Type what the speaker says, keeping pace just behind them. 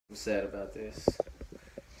I'm sad about this.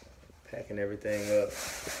 Packing everything up.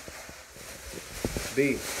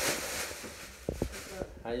 B,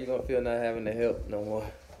 how you gonna feel not having the help no more?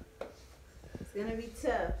 It's gonna be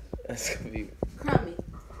tough. That's gonna be crummy.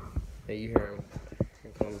 Hey, you hear him?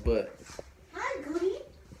 Here comes Butt. Hi, Goody.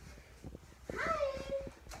 Hi.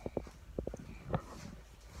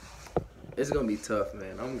 It's gonna be tough,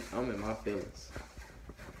 man. I'm in my feelings.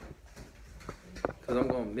 Cause I'm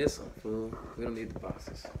gonna miss him, fool. We don't need the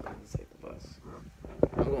boxes. I'm gonna take the bus.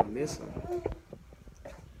 I'm gonna miss him.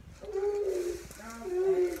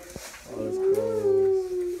 All his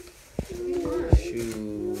clothes,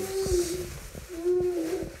 shoes.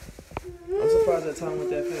 I'm surprised that time went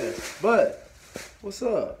that fast. But what's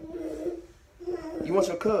up? You want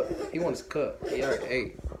your cup? He wants his cup. He already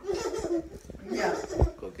ate. Yeah.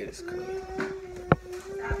 Go get his cup.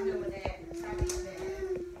 Stop doing that. Stop eating that.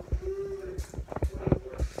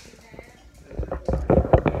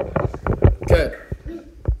 Cut.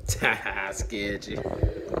 I scared you.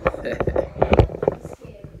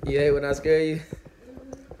 You hate when I scare you?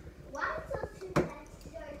 Why are those two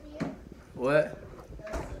packages right here? What?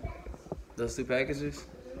 Those two packages? Those two packages?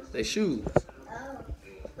 They shoes. Oh.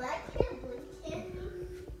 But I can't blink, can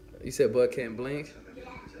you? You said Bud can't blink?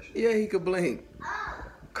 Yeah. Yeah, he could blink. Oh.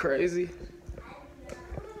 Crazy.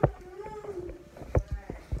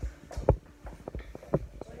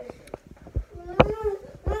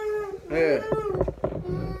 Yeah.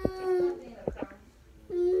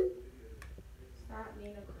 Stop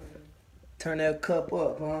being a crummy. Turn that cup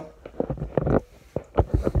up, huh?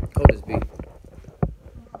 Hold this beat.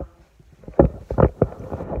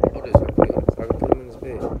 Hold this real quick so I can put him in his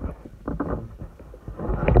bed.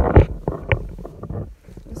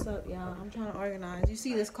 What's up, y'all? I'm trying to organize. You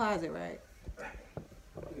see this closet, right?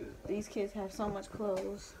 These kids have so much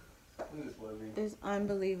clothes. It's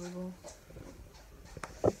unbelievable.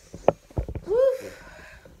 Woo!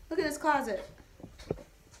 Look at this closet.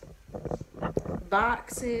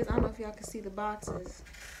 Boxes. I don't know if y'all can see the boxes.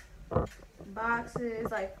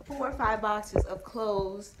 Boxes, like 4 or 5 boxes of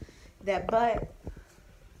clothes that Bud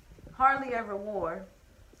hardly ever wore.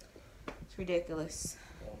 It's ridiculous.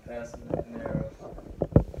 Pass him that narrow.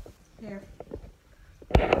 Here.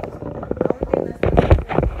 The only thing that's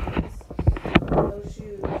not is those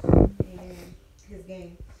shoes and his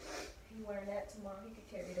game. He wearing that tomorrow. He could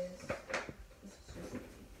carry this. This is just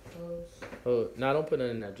clothes. Oh, no, don't put it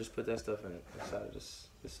in there. Just put that stuff inside of this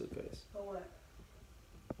suitcase. For what?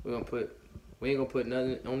 We ain't gonna put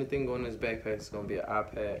nothing. The only thing going in this backpack is gonna be an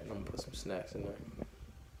iPad, and I'm gonna put some snacks in there.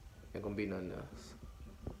 Ain't gonna be nothing else.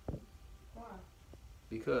 Why?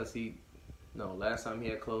 Because last time he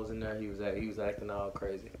had clothes in there, he was acting all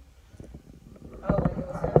crazy. Oh, like it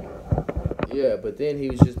was heavy. Yeah, but then he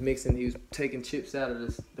was just mixing. He was taking chips out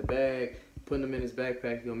of the bag, putting them in his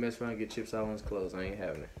backpack. He gonna mess around and get chips out on his clothes. I ain't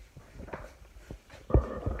having it.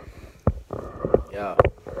 Yeah.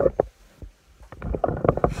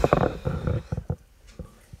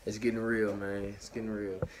 It's getting real, man. It's getting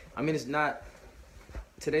real. I mean,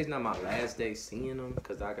 today's not my last day seeing him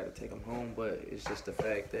because I got to take him home, but it's just the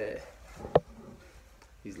fact that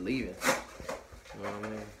he's leaving. You know what I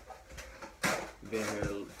mean? Been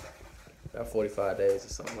here about 45 days or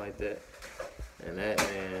something like that. And that,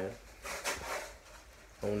 man,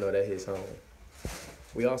 I don't know that hits home.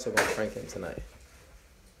 We also going to prank him tonight.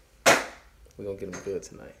 We're going to get him good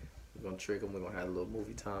tonight. We're going to trick him. We're going to have a little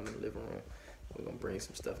movie time in the living room. We're going to bring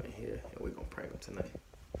some stuff in here, and we're going to prank him tonight.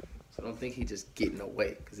 So don't think he's just getting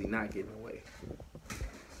away, because he's not getting away.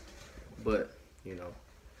 But, you know,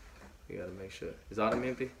 we got to make sure. Is all them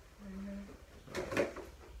empty? Mm-hmm.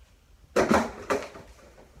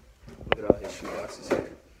 Look at all his shoe boxes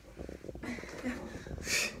here.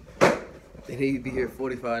 They need to be here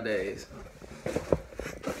 45 days.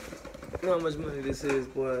 You know how much money this is,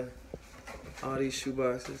 boy? All these shoe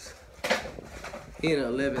boxes. He in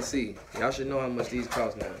an 11C. Y'all should know how much these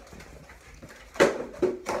cost now.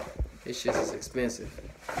 This shit is expensive.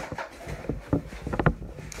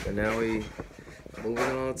 And now we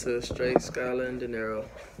moving on to straight Skylar and De Niro.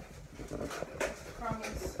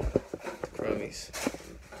 Crummies. Crummies.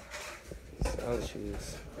 Skylar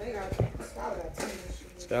shoes. They got Skylar got too many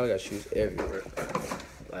shoes. Skylar got shoes everywhere.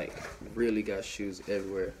 Like, really got shoes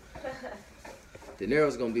everywhere. De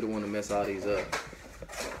Niro's gonna be the one to mess all these up.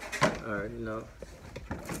 Alright, you know.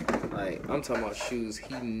 Like, I'm talking about shoes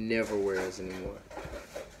he never wears anymore.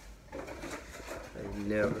 Like,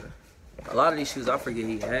 never. A lot of these shoes I forget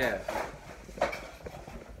he had.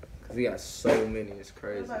 Cause he got so many, it's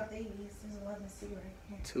crazy. What about these? There's 11C right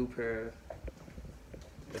here. 2 pair.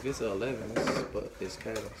 If it's an 11, it's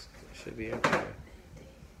chaos. It should be everywhere.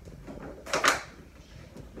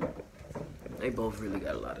 They both really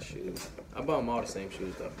got a lot of shoes. I bought them all the same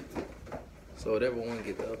shoes though. So whatever one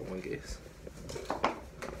get, the other one gets.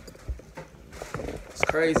 It's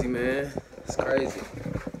crazy, man. It's crazy.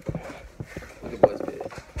 Look at Buzz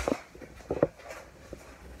bed.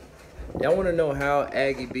 Y'all want to know how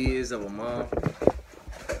Aggie B is of a mom?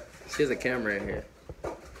 She has a camera in here.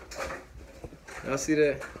 Y'all see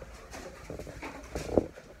that?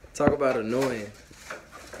 Talk about annoying.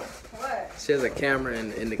 What? She has a camera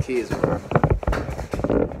in the kids' room.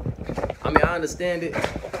 I mean, I understand it.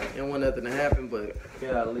 You don't want nothing to happen, but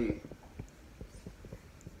golly.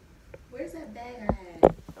 Where's that bag I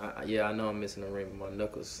had? Yeah, I know I'm missing a ring, but my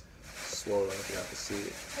knuckles swollen if y'all can see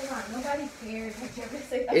it. Hold on, nobody cares what you're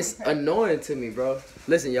missing. It's annoying to me, bro.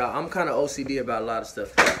 Listen, y'all, I'm kind of OCD about a lot of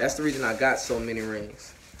stuff. That's the reason I got so many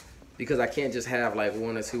rings. Because I can't just have like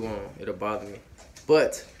 1 or 2 on. It'll bother me.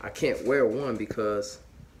 But I can't wear one because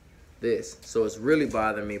this. So it's really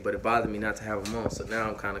bothering me, but it bothered me not to have them on. So now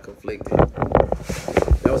I'm kind of conflicted.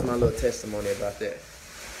 That was my little testimony about that.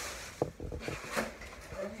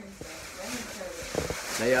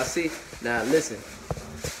 Now y'all see? Now listen.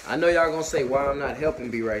 I know y'all gonna say why I'm not helping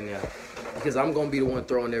B right now. Because I'm gonna be the one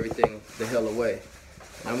throwing everything the hell away.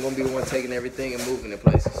 I'm gonna be the one taking everything and moving it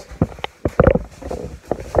places.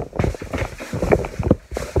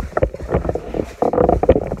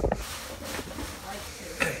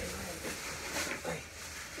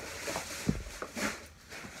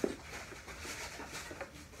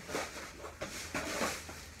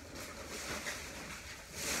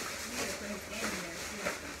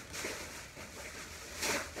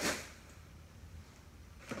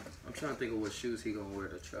 I'm trying to think of what shoes he gonna wear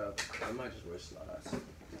to travel. I might just wear slides.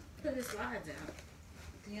 Put his slides out.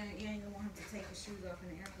 You ain't gonna want him to take his shoes off in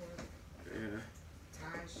the airport. Yeah.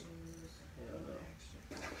 Tie shoes. Hell no.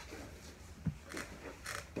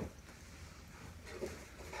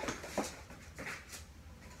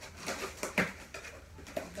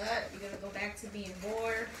 But you gotta go back to being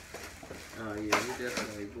bored. Oh yeah, we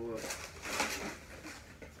definitely bored.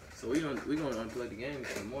 So we gonna unplug the game in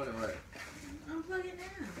the morning, right? Unplug it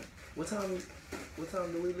now. What time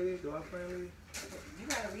do we leave? Do our plan leave? You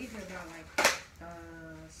gotta leave here about like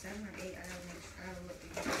 7 or 8. I gotta look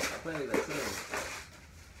at you. I plan leave like 7.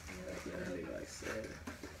 Yeah, I leave like 7.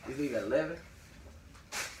 You leave at 11?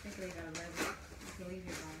 I think we got 11. You can leave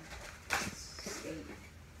here by 8.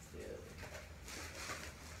 Yeah.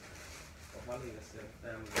 If I leave at 7,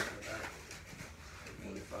 family is about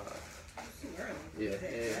 45. It's too early. Yeah, It's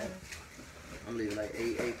at yeah. 7. I'm leaving like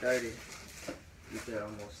 8:30. Get there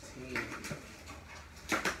almost 10.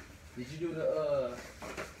 Did you do the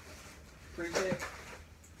pre-check?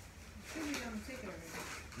 Should be on the ticket already.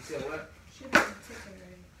 You said what? Should be on the ticket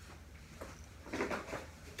already.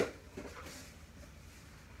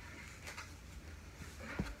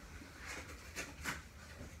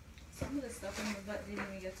 Some of the stuff in the butt didn't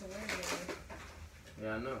even get to wear yet.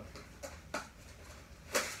 Yeah, I know. Let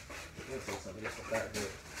me say something. This is back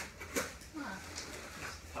good. Huh.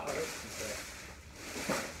 Powder.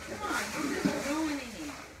 Come on, you're just ruining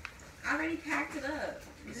it. I already packed it up.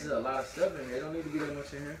 This is a lot of stuff in here. Don't need to be that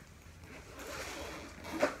much in here.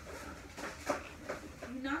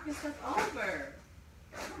 You're knocking stuff over.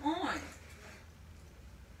 Come on.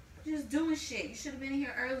 You're just doing shit. You should have been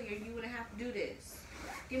here earlier. You wouldn't have to do this.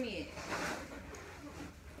 Give me it.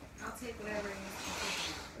 I'll take whatever it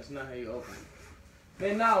is. That's not how you open it.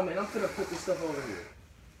 Man, no, man. I'm finna put this stuff over here.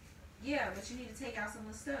 Yeah, but you need to take out some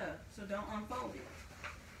of the stuff. So don't unfold it.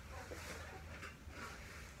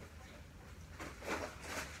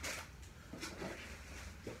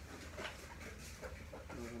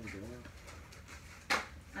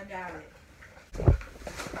 I got it.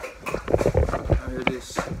 I hear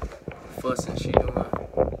this fussing. She doing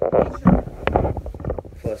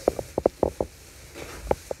fussing.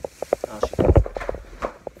 Oh, she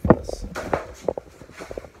fuss.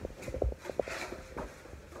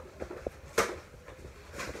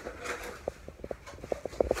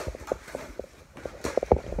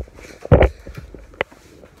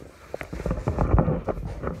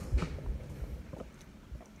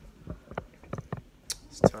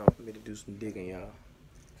 It's time for me to do some digging, y'all.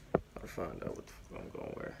 I'll find out what the fuck I'm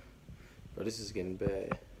gonna wear. Bro, this is getting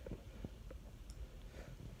bad.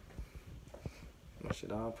 My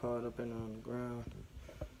shit all piled up in there on the ground.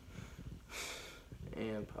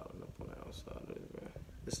 And piling up on the outside of it, man.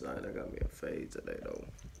 This night I got me a fade today, though.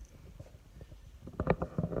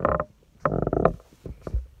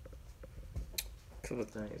 Couple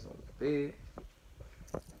things on the bed.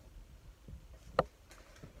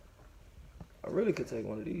 I really could take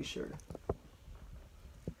one of these shirts.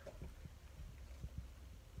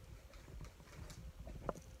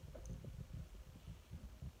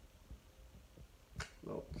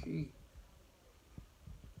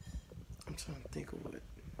 trying to think of what.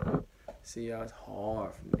 See, y'all, it's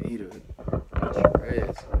hard for me to get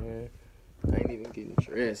dressed, man. I ain't even getting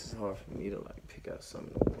dressed. It's hard for me to like pick out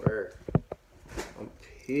something to wear. I'm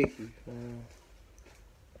picky, man.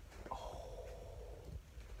 Oh.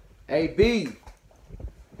 Hey, B.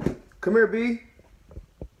 Come here, B.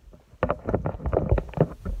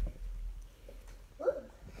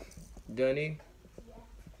 Done eating?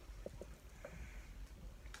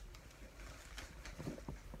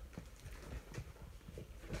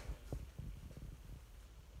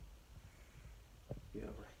 Yeah,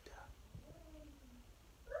 right there.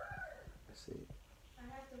 That's it. I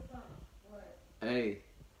have to phone. What? Hey,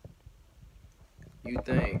 you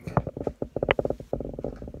think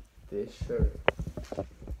this shirt,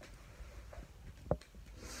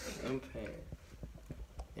 them pants,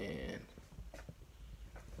 and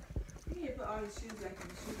You need to put all your shoes back in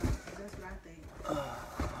the shoe box. That's what I think.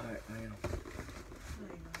 alright, I am. No,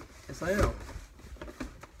 you don't. Yes, I am.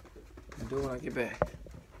 I'll do it when I get back.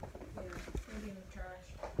 Yeah, maybe in the trash.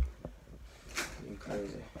 You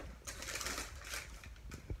crazy.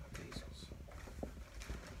 Jesus.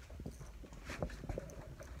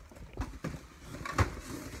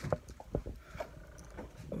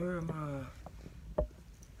 Where am I?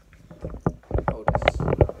 Oh, this.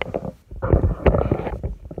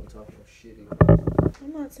 I'm talking shitty.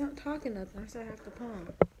 I'm not talking nothing. I said I have to phone.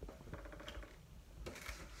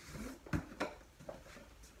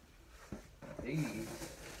 Hey.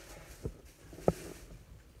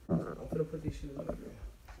 I'm gonna put these shoes on the ground.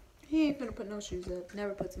 He ain't finna put no shoes up.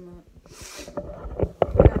 Never puts them up.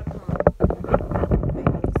 I gotta phone. Wait,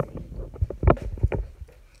 let me see.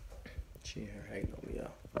 She and her hating on me,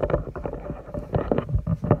 y'all.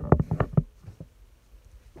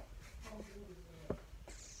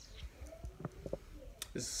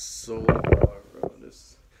 This is so hard, bro.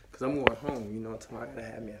 Cause I'm going home, you know, tomorrow I gotta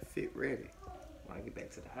have me a fit ready. When I get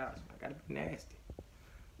back to the house, I gotta be nasty.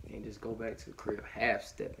 Can't just go back to the crib half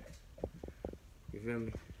stepping. You feel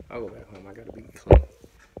me? I'll go back home, I gotta be clean.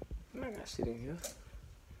 I got shit in here.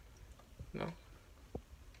 No.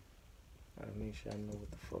 Gotta make sure I know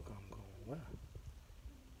what the fuck I'm going wear.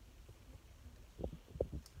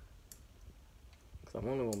 Cause I'm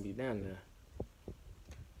only gonna be down there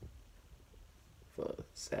for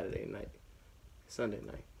Saturday night, Sunday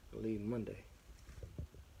night, I leave Monday.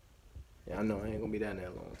 Yeah, I know I ain't gonna be down there a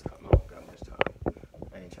long time. I don't got much time.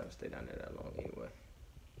 I ain't trying to stay down there that long anyway.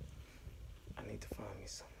 I need to find me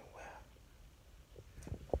something to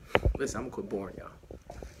wear. Listen, I'm gonna quit boring y'all.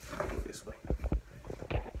 I'll go this way.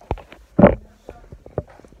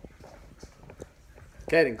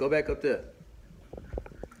 Kadyn, go back up there.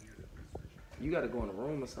 You gotta go in the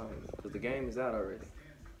room or something, because the game is out already.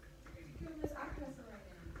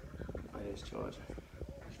 Oh, it's charging.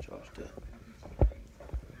 It's charged up.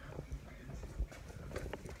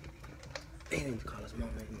 They didn't even call his mom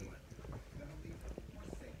anyway.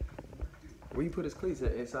 Where you put his cleats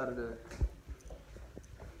at? Inside of the...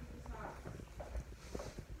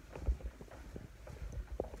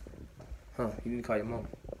 Huh, you need to call your mom.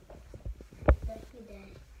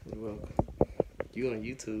 You're welcome. You on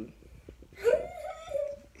YouTube.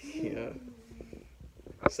 Yeah.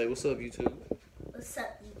 Say what's up, YouTube. What's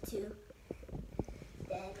up, YouTube?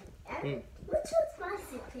 Daddy, what's my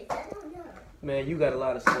suitcase? I don't know. Man, you got a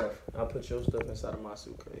lot of stuff. I'll put your stuff inside of my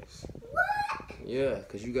suitcase. What? Yeah,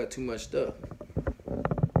 because you got too much stuff.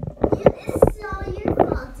 It's all your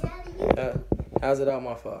fault, Daddy. How's it all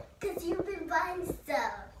my fault? Because you've been buying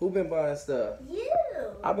stuff. Who been buying stuff? You.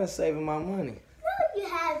 I've been saving my money. No, you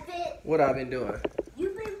haven't. What I been doing?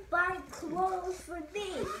 You've been buying clothes for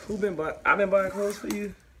me. Who been buying? I've been buying clothes for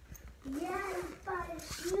you. Yeah, you buying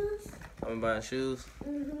shoes. I've been buying shoes.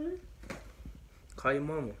 Mm-hmm. Call your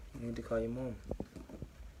mama. You need to call your mama.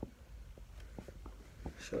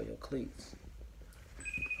 Show your cleats.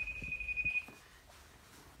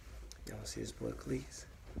 Y'all see this boy cleats?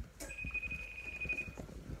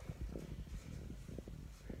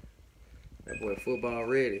 That boy football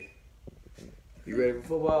ready. You ready for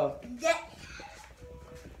football? Yeah.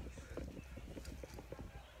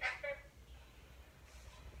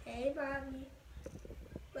 Hey, Mommy.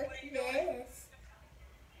 What's this?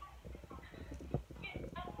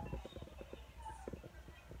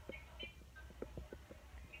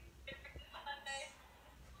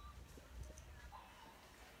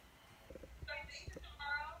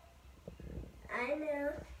 I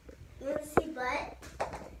know. You want to see butt?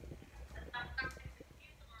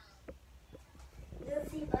 You want to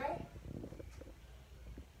see butt?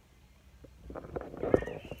 I'm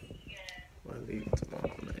gonna leave it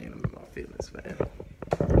tomorrow, man. I'm in my feelings, man.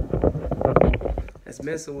 That's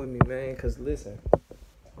messing with me, man. Cause listen,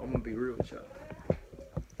 I'm gonna be real with y'all.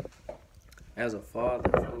 As a father,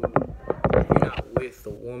 fool, if you're not with the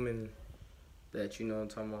woman that you know what I'm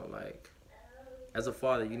talking about, like, as a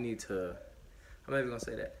father, you need to, I'm not even gonna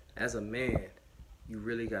say that. As a man, you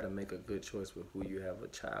really gotta make a good choice with who you have a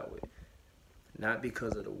child with. Not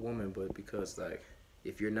because of the woman, but because, like,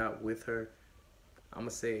 if you're not with her, I'm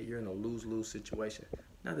gonna say you're in a lose-lose situation.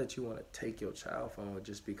 Not that you wanna take your child from her,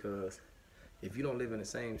 just because if you don't live in the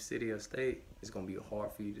same city or state, it's gonna be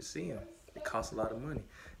hard for you to see him. It costs a lot of money.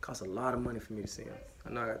 It costs a lot of money for me to see him.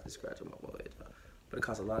 I know I got this scratch on my forehead, but it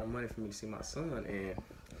costs a lot of money for me to see my son, and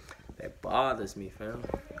that bothers me, fam.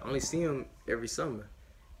 I only see him every summer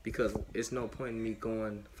because it's no point in me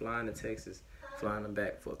flying to Texas, flying him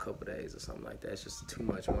back for a couple days or something like that. It's just too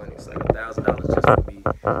much money. It's like $1,000 just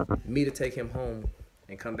for me to take him home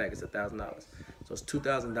and come back. It's $1,000. So it's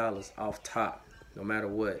 $2,000 off top, no matter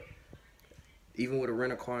what. Even with a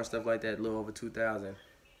rental car and stuff like that, a little over $2,000.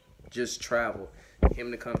 Just travel,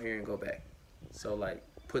 him to come here and go back. So, like,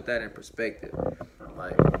 put that in perspective.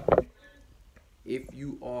 Like, if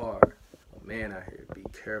you are a man out here, be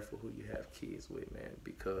careful who you have kids with, man,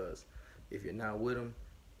 because if you're not with them,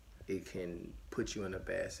 it can put you in a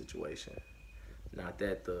bad situation. Not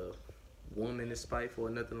that the woman is spiteful or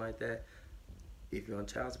nothing like that. If you're on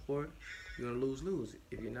child support, you're gonna lose-lose.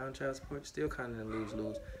 If you're not on child support, still kind of in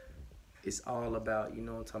lose-lose. It's all about, you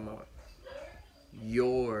know what I'm talking about,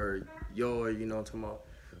 your, you know what I'm talking about,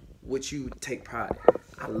 what you take pride in.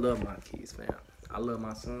 I love my kids, fam. I love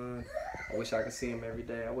my son. I wish I could see him every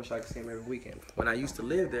day. I wish I could see him every weekend. When I used to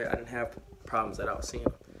live there, I didn't have problems that I was seeing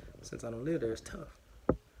him. Since I don't live there, it's tough.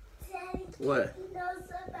 Daddy, What? He knows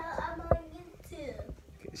about I'm on YouTube.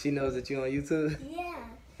 She knows that you on YouTube? Yeah.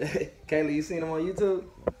 Kayla, you seen him on YouTube?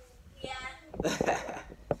 Yeah.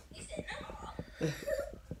 He said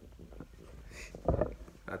no.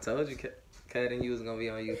 I told you, Kadyn, you was gonna be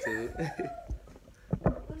on YouTube.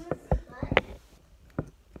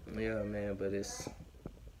 Yeah, man, but it's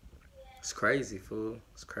crazy, fool.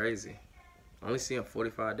 It's crazy. I only see him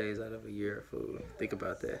 45 days out of a year, fool. Think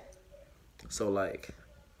about that. So, like,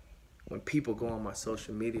 when people go on my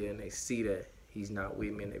social media and they see that he's not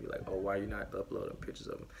with me and they be like, oh, why you not uploading pictures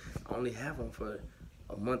of him? I only have him for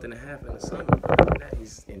a month and a half in the summer. Other than that,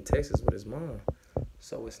 he's in Texas with his mom.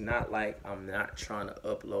 So it's not like I'm not trying to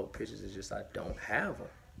upload pictures. It's just I don't have them.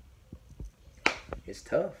 It's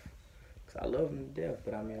tough. Because I love him to death.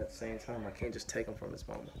 But, I mean, at the same time, I can't just take him from his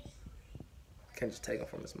mama. I can't just take him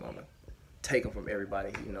from his mama. Take him from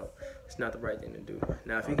everybody, you know. It's not the right thing to do.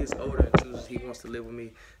 Now, if he gets older and chooses he wants to live with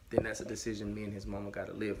me, then that's a decision me and his mama got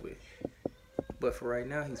to live with. But for right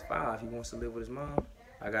now, he's 5. He wants to live with his mom.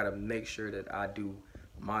 I got to make sure that I do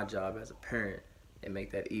my job as a parent and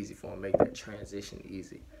make that easy for him, make that transition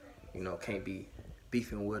easy. You know, can't be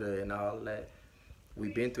beefing with her and all that.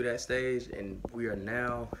 We've been through that stage, and we are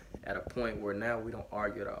now at a point where now we don't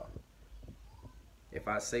argue at all. If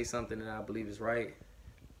I say something that I believe is right,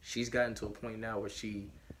 she's gotten to a point now where she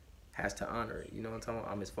has to honor it. You know what I'm talking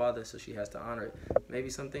about? I'm his father, so she has to honor it. Maybe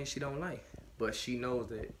some things she don't like, but she knows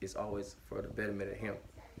that it's always for the betterment of him.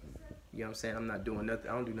 You know what I'm saying? I'm not doing nothing.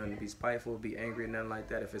 I don't do nothing to be spiteful, be angry, nothing like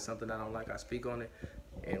that. If it's something I don't like, I speak on it,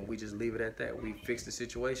 and we just leave it at that. We fix the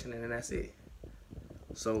situation, and then that's it.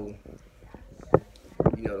 So,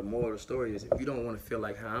 you know, the moral of the story is if you don't want to feel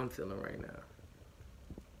like how I'm feeling right now,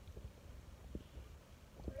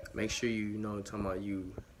 make sure you know what I'm talking about,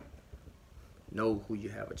 you know who you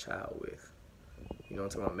have a child with. You know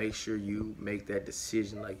what I'm talking about? Make sure you make that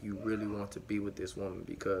decision like you really want to be with this woman,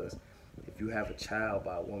 because if you have a child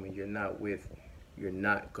by a woman you're not with, you're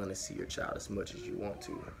not going to see your child as much as you want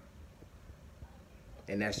to.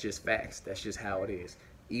 And that's just facts. That's just how it is.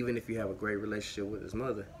 Even if you have a great relationship with his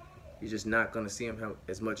mother, you're just not going to see him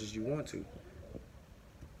as much as you want to.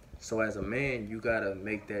 So as a man, you got to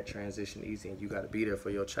make that transition easy, and you got to be there for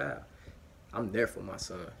your child. I'm there for my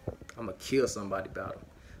son. I'm going to kill somebody about him.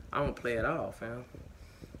 I don't play at all, fam.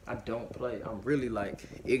 I don't play. I'm really, like,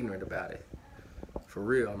 ignorant about it. For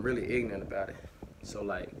real, I'm really ignorant about it. So,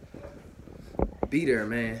 like, be there,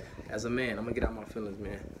 man. As a man, I'm going to get out my feelings,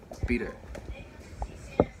 man. Be there.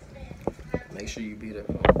 Make sure you be there.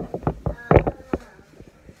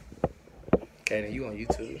 Kadyn, you on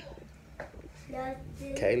YouTube.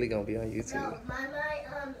 Kaylee gonna be on YouTube.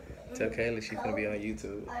 No, Tell Kaylee she's gonna be on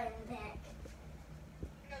YouTube.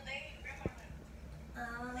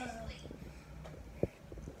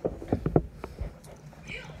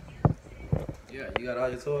 Yeah, you got all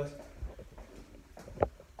your toys?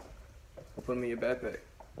 Put them in your backpack.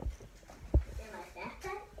 In my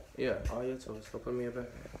backpack? Yeah, all your toys. Go put them in your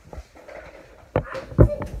backpack.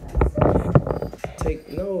 take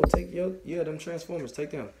them Transformers.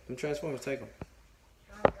 Take them. Them Transformers. Take them.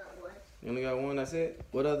 I got one. You only got one. That's it.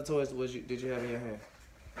 What other toys did you have in your hand?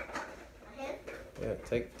 My hand? Yeah.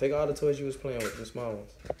 Take all the toys you was playing with, the small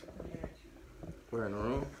ones. We're in the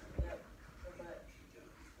room.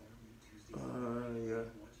 Yeah.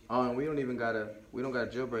 Oh, and we don't got a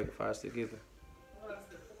jailbreak Fire Stick either.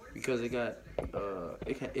 Because it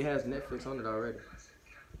has Netflix on it already.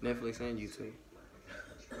 Netflix and YouTube.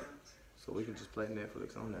 So we can just play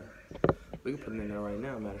Netflix on there. We can put it in there right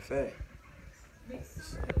now, matter of fact.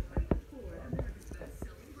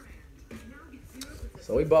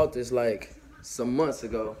 So we bought this like some months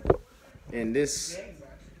ago, and this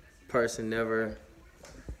person never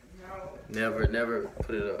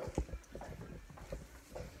put it up.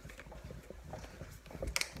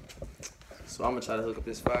 So I'm gonna try to hook up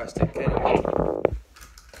this Fire Stick. Kadyn.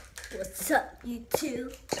 What's up, you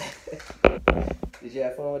two? Did you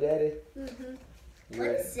have fun with Daddy? Mm-hmm. You What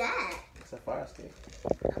ready? is that? It's a Fire Stick.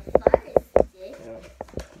 A fire stick? Yeah.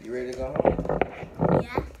 You ready to go home?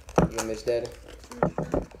 Yeah. You gonna miss Daddy?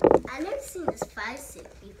 I've never seen this fire stick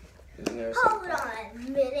before. You never Hold seen- on a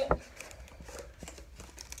minute.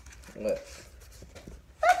 What?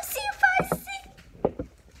 Let me see a fire stick.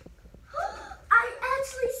 I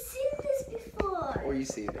actually seen this before. Where you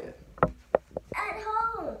see that? At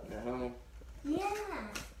home. At home? Yeah.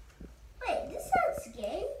 Wait, this has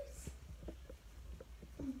games?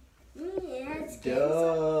 Yeah, it's games.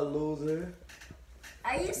 Duh, loser.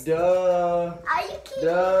 Are you Duh. kidding?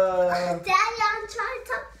 Duh. Daddy, I'm trying to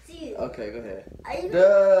talk to you. Okay, go ahead. Are you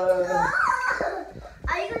Duh.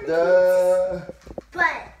 Are you gonna Duh. keep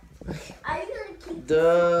but are you gonna keep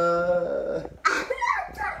Duh. I'm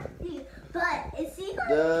not talking to you, but is he gonna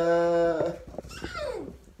Duh.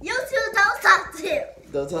 You two don't talk to him.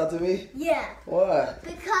 Don't talk to me? Yeah. Why?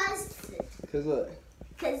 Because What?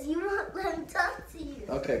 you won't let him talk to you.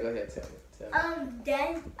 Okay, go ahead, tell me.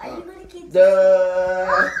 Dad, are you gonna keep Duh.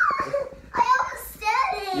 I almost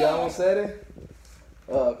said it. You almost said it?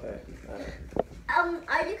 Oh, okay. All right.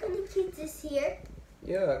 Are you gonna keep this here?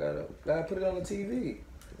 Yeah, I gotta put it on the TV.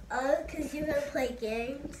 Cause you're gonna play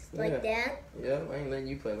games like that? Yeah, I ain't letting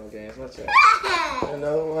you play no games. Watch out. No, I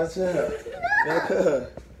know, watch out. Becca,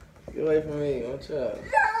 get away from me. Watch out.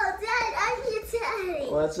 Dad, I'm your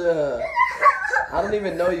daddy. Watch out. I don't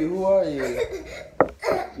even know you. Who are you?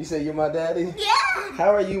 You say you're my daddy? Yeah.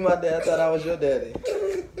 How are you my dad? I thought I was your daddy.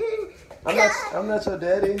 I'm not your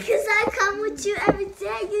daddy. Because I come with you every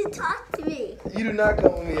day. You talk to me. You do not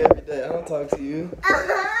come with me every day. I don't talk to you.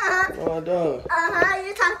 Uh-huh. No, I don't. Uh-huh.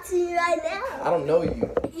 You talk to me right now. I don't know you.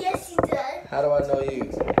 Yes, you do. How do I know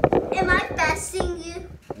you? Am I faster than you?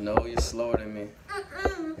 No, you're slower than me.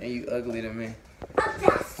 Mm-mm. And you ugly than me. I'm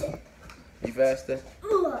faster. You faster?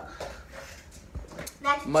 Ooh.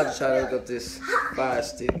 I'm about to try to hook up this Fire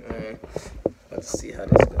Stick, man. About to see how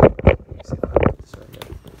this goes. See if I can get this right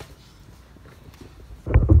here.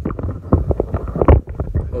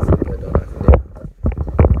 Hopefully that don't knock it down.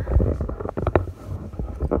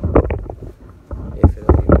 If it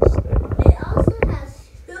don't even stay. It also has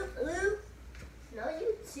Hulu, no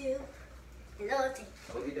YouTube, and no thing.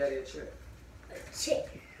 Go get Daddy a chair. A chick.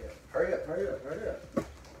 Yeah. Hurry up, hurry up, hurry up.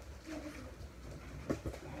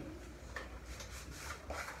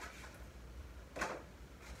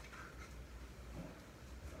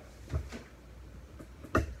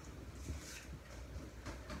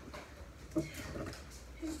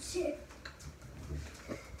 Chick.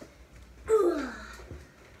 Ooh.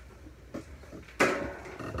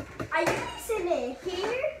 Are you using it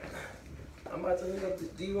here? I'm about to hook up the,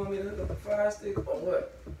 do you want me to hook up the Fire Stick or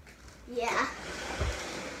what? Yeah.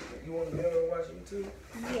 You want to be able to watch YouTube?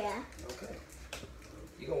 Yeah. Okay.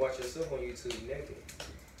 You gonna watch yourself on YouTube naked.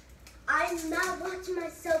 I'm not watching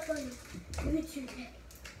myself on YouTube.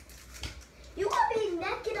 You want me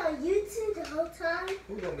naked on YouTube the whole time?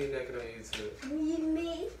 Who gonna be naked on YouTube?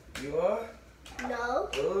 Me? You are? No.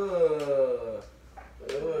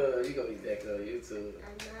 You gonna be naked on YouTube.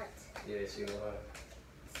 I'm not. Yes, you are.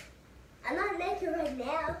 I'm not naked right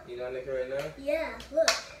now. You not naked right now? Yeah,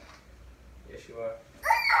 look. Yes, you are.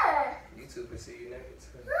 Ah! YouTube can see you naked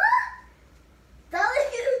too.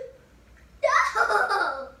 Telling you.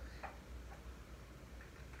 No!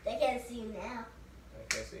 They can't see you now. I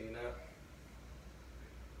can't see you now.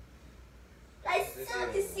 I This still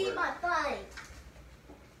ain't can see work. my body.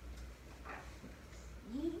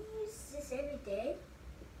 You use this every day?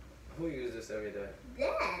 Who uses this every day?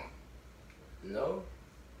 Dad. No.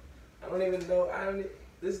 I don't even know.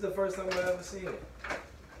 This is the first time I've ever seen it.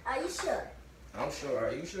 Are you sure? I'm sure.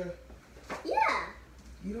 Are you sure? Yeah.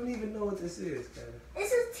 You don't even know what this is, Kadyn.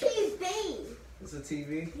 It's a TV. It's a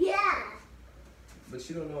TV? Yeah. But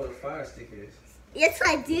you don't know what a fire stick is. Yes,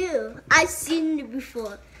 I do. I've seen it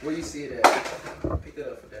before. Where you see it at? Pick it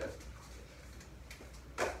up for that.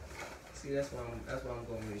 See, that's why I'm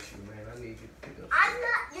going with you, man. I need you to pick up.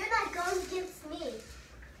 You're not going against me.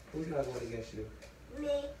 Who's not going against you?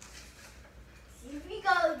 Me. See, if you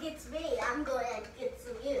go against me, I'm going against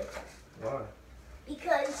you. Why?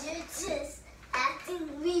 Because you're just acting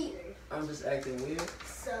weird. I'm just acting weird?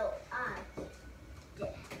 So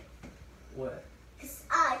What? Because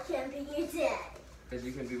I can be your dad. Because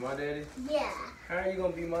you can be my daddy? Yeah. How are you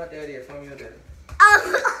going to be my daddy if I'm your daddy?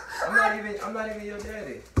 I'm I'm not even your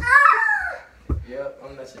daddy. Yep,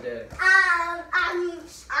 I'm not your daddy.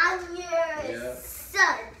 I'm your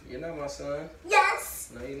son. You're not my son.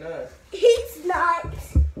 Yes. No, you're not. He's not.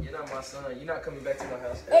 You're not my son. You're not coming back to my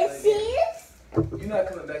house. Yes, he is. You're not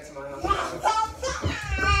coming back to my house.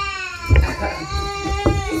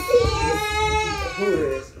 Who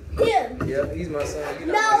is? Him. Yep, he's my son. You're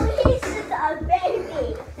No, not my son. he's just a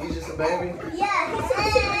baby. He's just a baby? Yeah,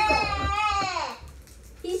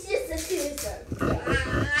 he's just a twosome.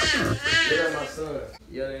 You're not my son.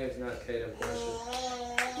 Your name's not Kadyn Precious.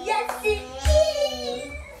 Yes, it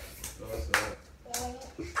is. No, it's not.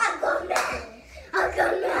 I'm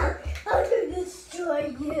gonna destroy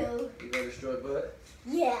you. You gonna destroy Bud?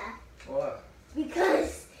 Yeah, Why?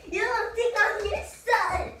 because you don't think I'm your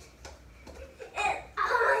son. And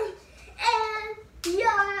I am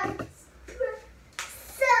your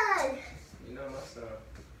son. You're not my son.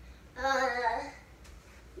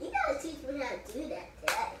 You gotta teach me how to do that,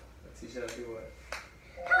 Dad. I'll teach you how to do what?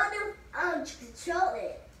 How to control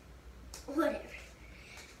it. Whatever.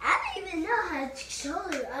 I don't even know how to control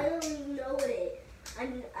it. I don't even know what it.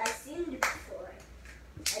 I've seen it before.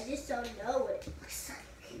 I just don't know what it looks like.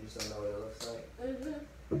 You just don't know what it looks like? Mhm.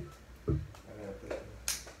 I gotta put the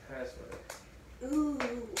password. Ooh.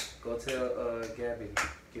 Go tell Gabby,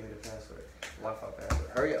 give me the password. Wi-Fi password.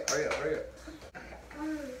 Hurry up, hurry up, hurry up.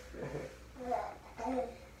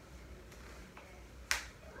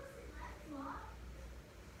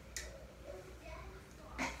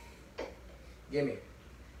 Gimme.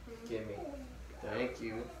 Gimme. Thank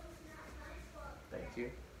you. Thank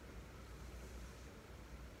you.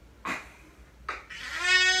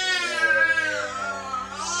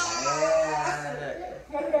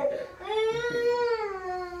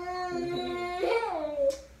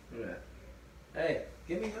 Yeah. Hey,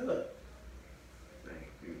 give me a hug.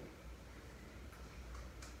 Thank you.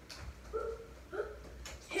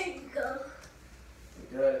 Here you go.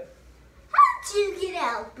 You good? How'd you get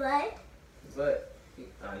out, bud? But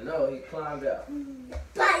I know he climbed out.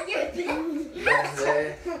 By your bed. You know what I'm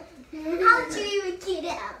saying? How'd you even get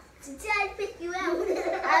out? Did I pick you out?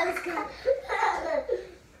 I was going.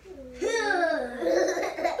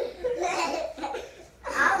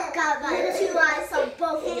 I've got my 2 eyes on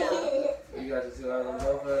both of y'all. You got your 2 eyes on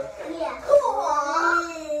both of us? Yeah.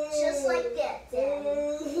 Just like that,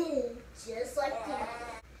 Daddy. Just like that.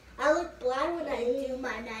 I look blind when I do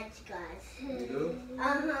my magic eyes. You do?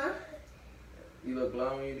 Uh-huh. You look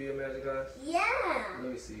blind when you do your magic eyes? Yeah.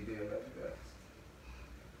 Let me see you do your magic eyes.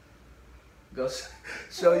 Go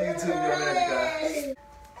show YouTube your magic eyes.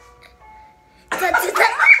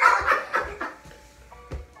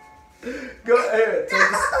 Go ahead,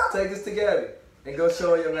 take us to Gabby and go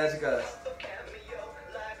show her your magic eyes.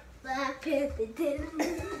 Black Panther didn't.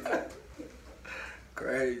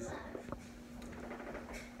 Crazy.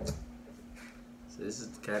 So this is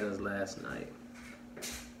Kadyn's last night.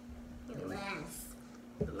 The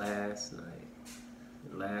last night.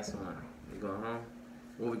 The last one. You going home?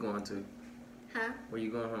 Where we going to? Huh? Where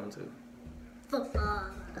you going home to?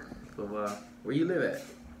 Football. Football. Where you live at?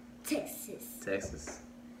 Texas. Texas.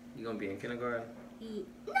 You gonna be in kindergarten?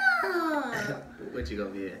 No. What you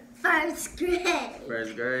gonna be in? First grade.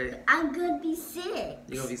 First grade? I'm gonna be 6.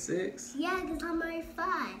 You gonna be 6? Yeah, because I'm already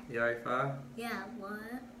 5. You already 5? Yeah, 1,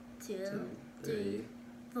 2, 2, 3, 3.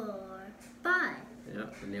 4, 5.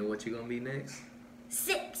 Yep. And then what you gonna be next?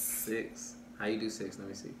 6. 6. How you do 6? Let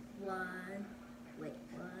me see. 1,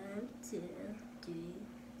 2, 3,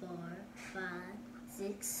 4, 5,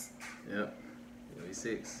 6. Yep. You're gonna be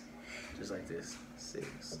 6. Just like this.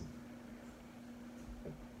 6.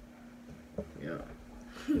 Yeah.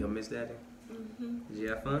 You gonna miss Daddy? Mhm. Did you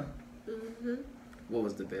have fun? Mhm. What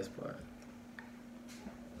was the best part?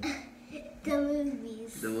 The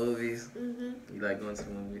movies. The movies? Mhm. You like going to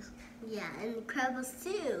the movies? Yeah, and the Incredibles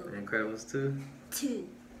 2. And Incredibles 2? 2.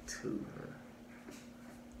 2, huh?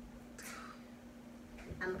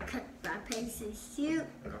 I'm gonna cut rock, paper, scissors, shoot.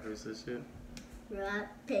 Rock, paper, scissors, shoot? Rock,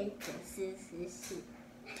 paper, scissors, shoot.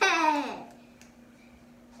 Hey!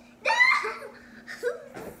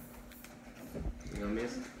 No! gonna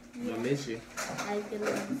miss? I'm gonna miss you. I'm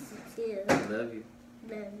gonna miss you too. Love you.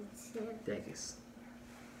 Love you too. Decades.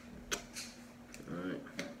 Alright.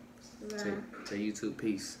 Bye. Tell YouTube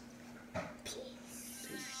peace.